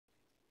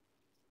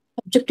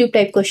Objective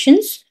type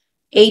questions.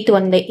 8th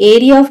one, the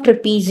area of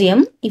trapezium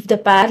if the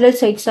parallel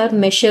sides are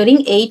measuring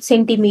 8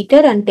 cm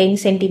and 10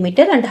 cm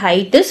and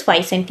height is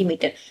 5 cm.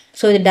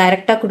 So இது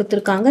டைரக்டா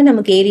கொடுத்திருக்காங்க.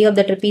 நமக்கு area of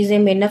the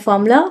trapezium என்ன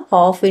formula?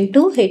 Half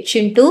into h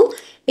into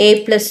a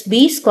plus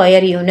b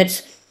square units.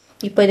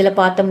 இப்போ இதில்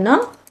பார்த்தோம்னா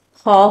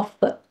half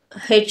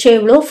h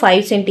எவ்வளோ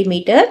 5 cm,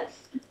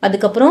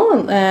 அதுக்கப்புறம்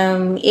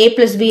a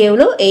plus b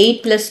எவ்வளோ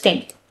 8 plus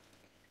 10.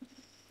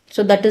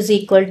 So that is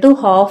equal to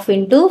half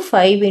into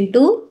 5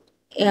 into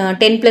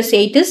 10 plus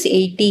 8 is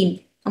 18.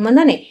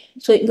 ஆமாந்தானே?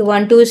 So இங்க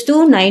 1 2 is 2,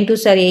 9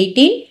 2s are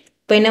 18.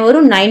 இப்போ என்ன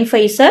வரும் 9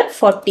 5s are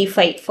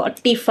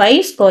 45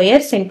 square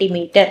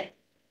centimeter.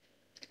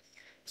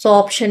 So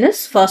option is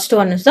first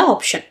one is the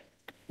option.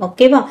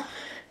 Okay va?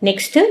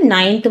 Next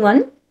 9th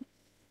one.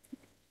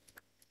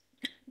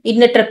 In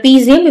the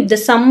trapezium if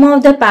the sum of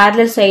the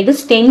parallel side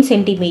is 10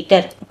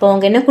 centimeter. இப்போ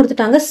அவங்க என்ன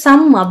கொடுத்துட்டாங்க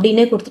sum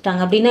அப்படினே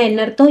கொடுத்துட்டாங்க. அப்படினா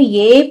என்ன அர்த்தம்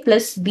a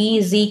plus b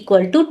is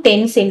equal to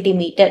 10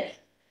 centimeter.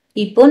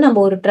 இப்போ நம்ம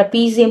ஒரு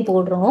trapezium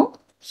போடுறோம்.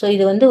 So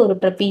இது வந்து ஒரு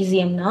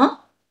trapeziumனா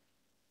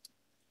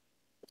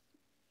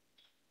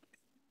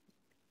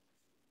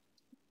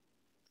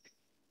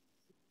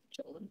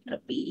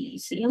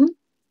trapezium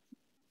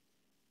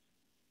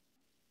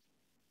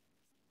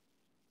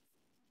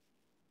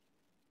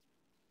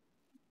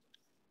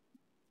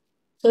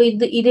So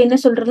இது என்ன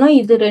சொல்றோம்னா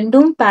இது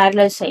ரெண்டும்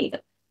parallel side.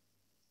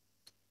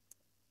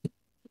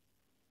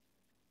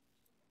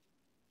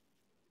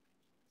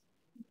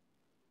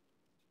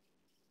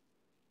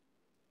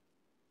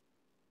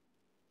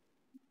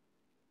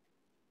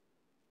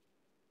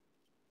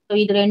 So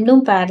இது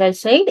ரெண்டும் parallel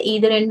side,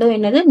 இது ரெண்டும்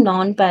என்னது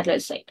non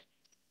parallel side.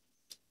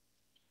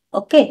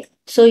 Okay.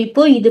 So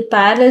இப்போ இது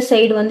parallel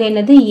side வந்து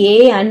என்னது A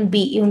and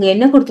B. இவங்க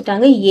என்ன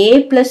கொடுத்துட்டாங்க A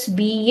plus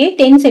BA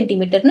 10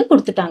 cm னு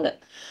கொடுத்துட்டாங்க.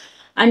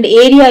 And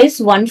area is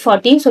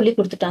 140 சொல்லி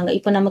கொடுத்துட்டாங்க.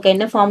 இப்போ நமக்கு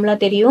என்ன formula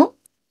தெரியும்?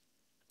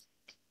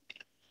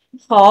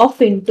 Half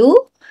into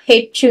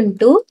H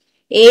into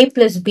A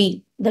plus B.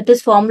 That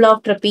is formula of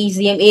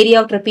trapezium. Area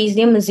of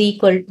trapezium is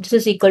equal. This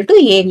is equal to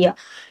area.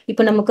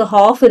 இப்போ நமக்கு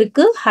half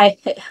இருக்கு.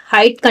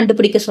 Height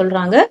கண்டுபிடிக்க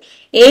சொல்றாங்க.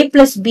 A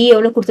plus B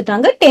எவ்வளவு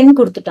கொடுத்துட்டாங்க? 10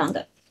 கொடுத்துட்டாங்க.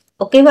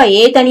 ஓகேவா?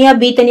 A தனியா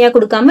B தனியா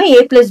கொடுக்காம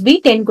A plus B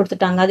 10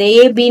 கொடுத்துட்டாங்க. அது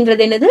A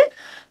Bன்றது என்னது?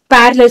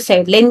 Parallel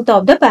side. Length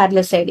of the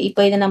parallel side.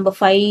 இப்போ இதை நம்ம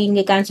 5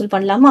 இங்க cancel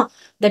பண்ணலாமா?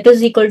 That is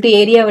equal to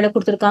area எவ்வளவு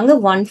கொடுத்துருக்காங்க?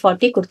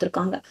 140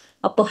 கொடுத்துருக்காங்க.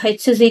 அப்போ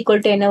H is equal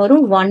to என்ன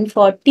வரும்?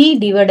 140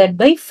 divided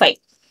by 5.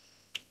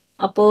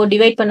 அப்போ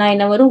divide பண்ணா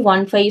என்ன வரும்?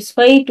 1 5 is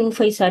 5, 2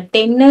 5s are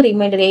 10,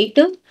 remainder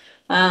 8,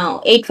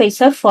 8 5s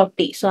are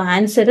 40. So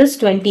answer is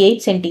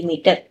 28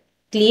 centimeter.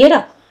 Clear?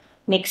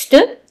 Next,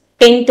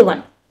 10th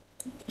one.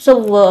 So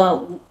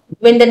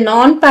when the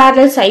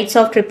non-parallel sides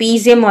of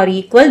trapezium are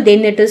equal,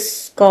 then it is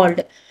called.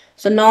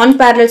 So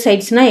non-parallel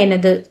sides na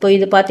என்னது? இப்போ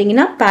இது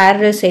பாத்தீங்கன்னா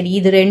parallel side.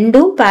 இது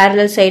ரெண்டும்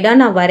parallel side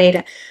நான்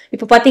வரையறேன்.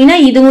 இப்போ பாத்தீங்கன்னா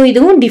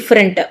இதுவும்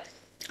different.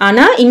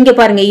 ஆனா இங்க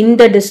பாருங்க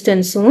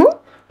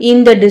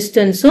இந்த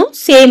டிஸ்டன்ஸும்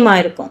சேமா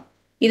இருக்கும்.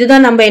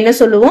 இதுதான் நம்ம என்ன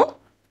சொல்லுவோம்?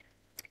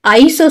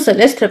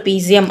 Isosceles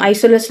trapezium.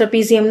 Isosceles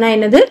trapezium na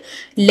என்னது?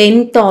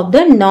 Length of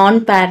the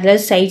non-parallel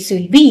sides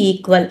will be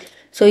equal.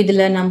 So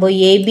இதுல நம்ம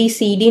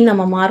ABCD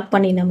நம்ம மார்க்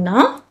பண்ணினோம்னா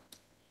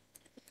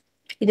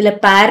இதுல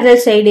parallel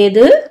side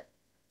எது?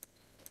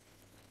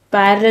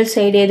 Parallel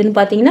side எதுன்னு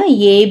பாத்தீங்கன்னா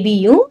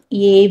ABயும்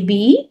AB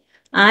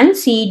and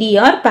CD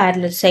are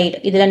parallel side.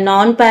 இதுல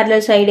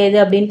non-parallel side எது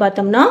அப்படின்னு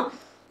பார்த்தோம்னா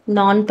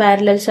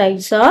non-parallel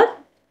sides are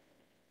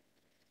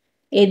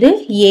எது?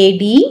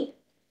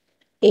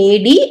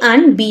 AD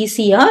and BC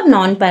are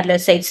non-parallel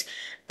sides.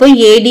 இப்போ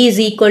AD is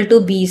equal to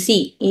BC.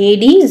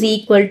 AD is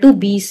equal to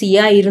BC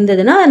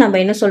இருந்ததுன்னா நம்ம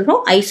என்ன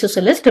சொல்றோம்?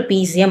 Isosceles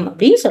trapezium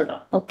அப்படின்னு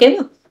சொல்றோம்.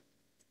 ஓகேவா?